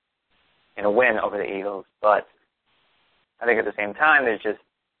around in a win over the Eagles, but I think at the same time there's just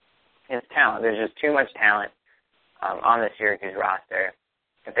talent. There's just too much talent on the Syracuse roster.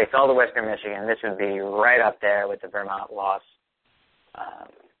 If they fell to Western Michigan, this would be right up there with the Vermont loss,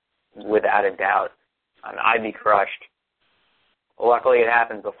 without a doubt. I'd be crushed. Luckily, it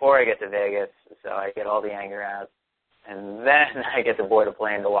happens before I get to Vegas, so I get all the anger out. And then I get to board a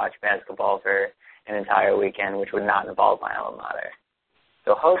plane to watch basketball for an entire weekend, which would not involve my alma mater.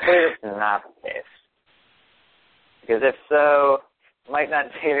 So hopefully this is not the case. Because if so, I might not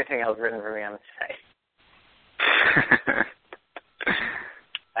see anything else written for me on the site.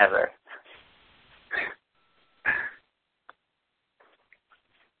 Ever.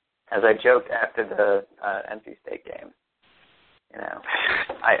 As I joked after the NC State game, you know,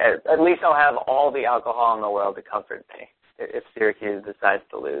 at least I'll have all the alcohol in the world to comfort me if Syracuse decides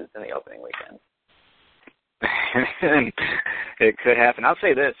to lose in the opening weekend. It could happen. I'll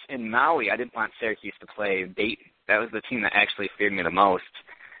say this. In Maui, I didn't want Syracuse to play Dayton. That was the team that actually feared me the most,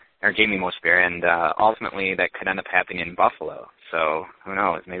 or gave me most fear, and ultimately that could end up happening in Buffalo. So who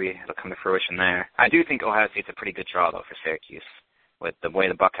knows? Maybe it'll come to fruition there. I do think Ohio State's a pretty good draw, though, for Syracuse, with the way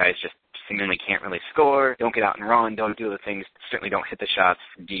the Buckeyes just seemingly can't really score, don't get out and run, don't do the things, certainly don't hit the shots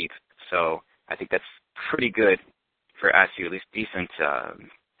deep. So I think that's pretty good for SU, at least decent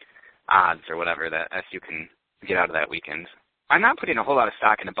odds or whatever that SU can get out of that weekend. I'm not putting a whole lot of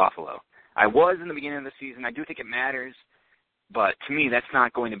stock into Buffalo. I was in the beginning of the season. I do think it matters, but to me that's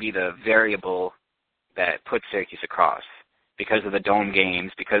not going to be the variable that puts Syracuse across because of the dome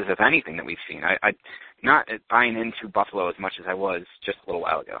games, because of anything that we've seen. I'm not buying into Buffalo as much as I was just a little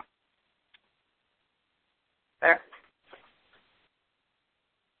while ago. There.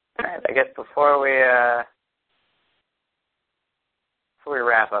 All right, I guess before we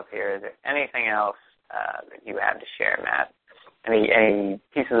wrap up here, is there anything else that you have to share, Matt? Any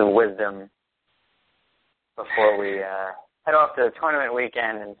pieces of wisdom before we head off to the tournament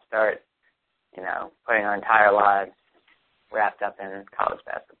weekend and start, you know, putting our entire lives wrapped up in college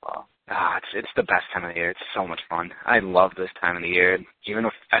basketball? It's the best time of the year. It's so much fun. I love this time of the year. Even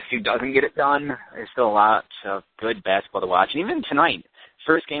if SU doesn't get it done, there's still a lot of good basketball to watch. And even tonight,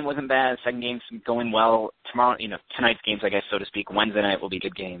 first game wasn't bad. Second game's going well. Tomorrow, you know, tonight's games, I guess, so to speak, Wednesday night will be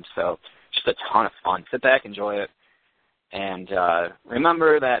good games. So just a ton of fun. Sit back, enjoy it. And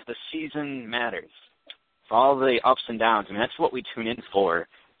remember that the season matters. For all the ups and downs, I mean, that's what we tune in for.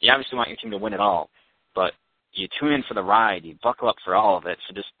 You obviously want your team to win it all, but you tune in for the ride. You buckle up for all of it.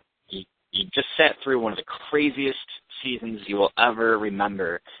 So you just sat through one of the craziest seasons you will ever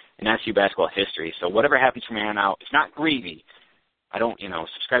remember in SU basketball history. So whatever happens from here on out, it's not greedy. I don't,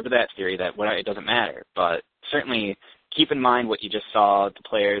 subscribe to that theory that it doesn't matter. But certainly keep in mind what you just saw, the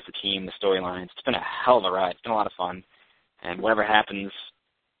players, the team, the storylines. It's been a hell of a ride. It's been a lot of fun. And whatever happens,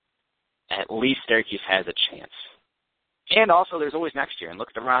 at least Syracuse has a chance. And also, there's always next year. And look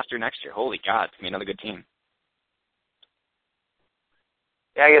at the roster next year. Holy God, it's going to be another good team.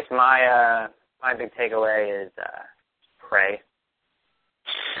 Yeah, I guess my big takeaway is pray.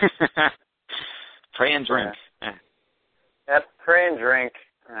 Pray and drink. Yeah. Yep, pray and drink.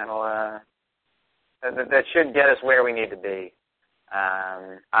 That'll that should get us where we need to be.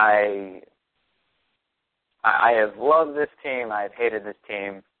 I have loved this team. I've hated this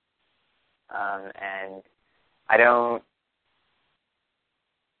team, and I don't.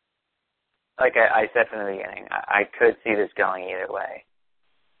 Like I said from the beginning, I could see this going either way.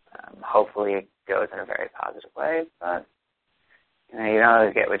 Hopefully it goes in a very positive way, but you don't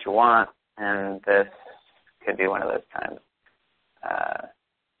always get what you want, and this could be one of those times.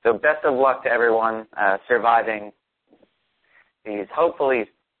 So best of luck to everyone surviving these hopefully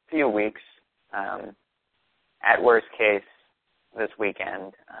few weeks. At worst case, this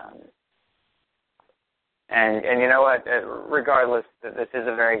weekend. And you know what? Regardless, this is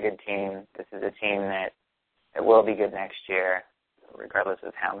a very good team. This is a team that will be good next year. regardless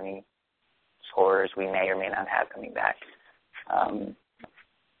of how many scorers we may or may not have coming back.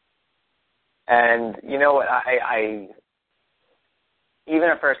 And you know what? I even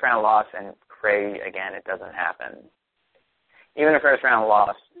a first round loss, and pray again it doesn't happen. Even a first round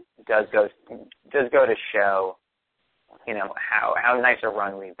loss does go to show, you know, how nice a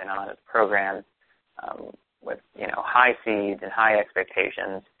run we've been on as a program, with, you know, high seeds and high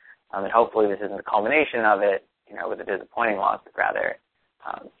expectations, and hopefully this isn't the culmination of it, you know, with a disappointing loss, but rather,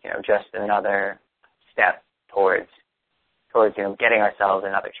 you know, just another step towards you know, getting ourselves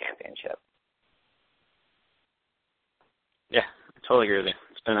another championship. Yeah, I totally agree with you.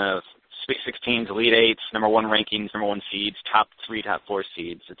 It's been a Sweet 16s, Elite Eights, number 1 rankings, number 1 seeds, top 3, top 4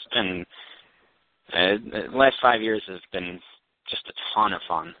 seeds. It's been the last 5 years has been just a ton of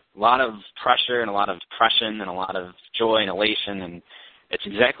fun. A lot of pressure and a lot of depression and a lot of joy and elation, and it's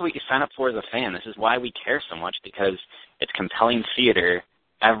exactly what you sign up for as a fan. This is why we care so much, because it's compelling theater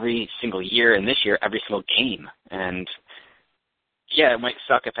every single year, and this year every single game. And yeah, it might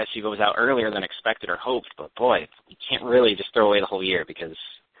suck if SU goes out earlier than expected or hoped, but boy, you can't really just throw away the whole year, because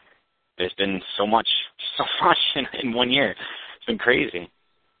there's been so much in 1 year. It's been crazy.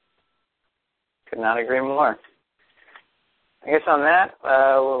 Could not agree more. I guess on that,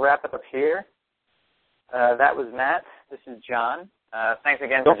 we'll wrap it up here. That was Matt. This is John. Thanks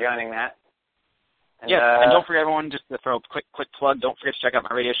again for joining, Matt. And, and don't forget, everyone, just to throw a quick plug, don't forget to check out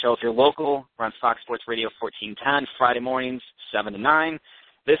my radio show if you're local. We're on Fox Sports Radio 1410, Friday mornings, 7 to 9.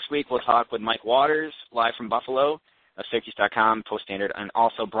 This week we'll talk with Mike Waters, live from Buffalo, of Syracuse.com, Post Standard, and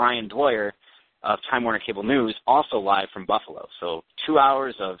also Brian Dwyer of Time Warner Cable News, also live from Buffalo. So 2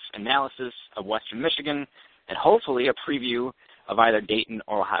 hours of analysis of Western Michigan, and hopefully a preview of either Dayton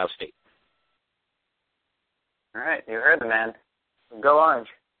or Ohio State. All right, you heard the man. Go Orange.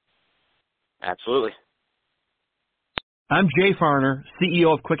 Absolutely. I'm Jay Farner,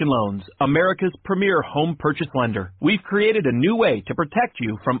 CEO of Quicken Loans, America's premier home purchase lender. We've created a new way to protect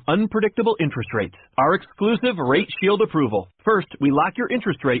you from unpredictable interest rates. Our exclusive Rate Shield approval. First, we lock your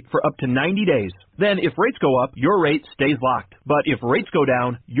interest rate for up to 90 days. Then, if rates go up, your rate stays locked. But if rates go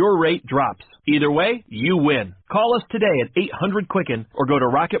down, your rate drops. Either way, you win. Call us today at 800-QUICKEN or go to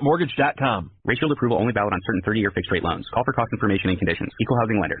rocketmortgage.com. Rate Shield approval only valid on certain 30-year fixed-rate loans. Call for cost information and conditions. Equal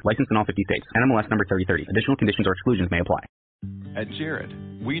housing lender. Licensed in all 50 states. NMLS number 3030. Additional conditions or exclusions may apply. At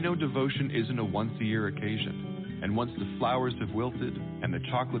Jared, we know devotion isn't a once-a-year occasion. And once the flowers have wilted and the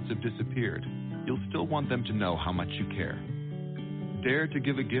chocolates have disappeared, you'll still want them to know how much you care. Dare to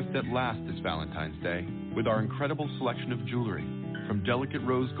give a gift that lasts this Valentine's Day with our incredible selection of jewelry. From delicate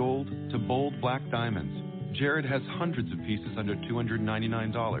rose gold to bold black diamonds, Jared has hundreds of pieces under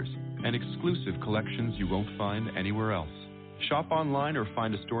 $299 and exclusive collections you won't find anywhere else. Shop online or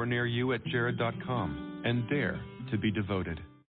find a store near you at jared.com and dare to be devoted.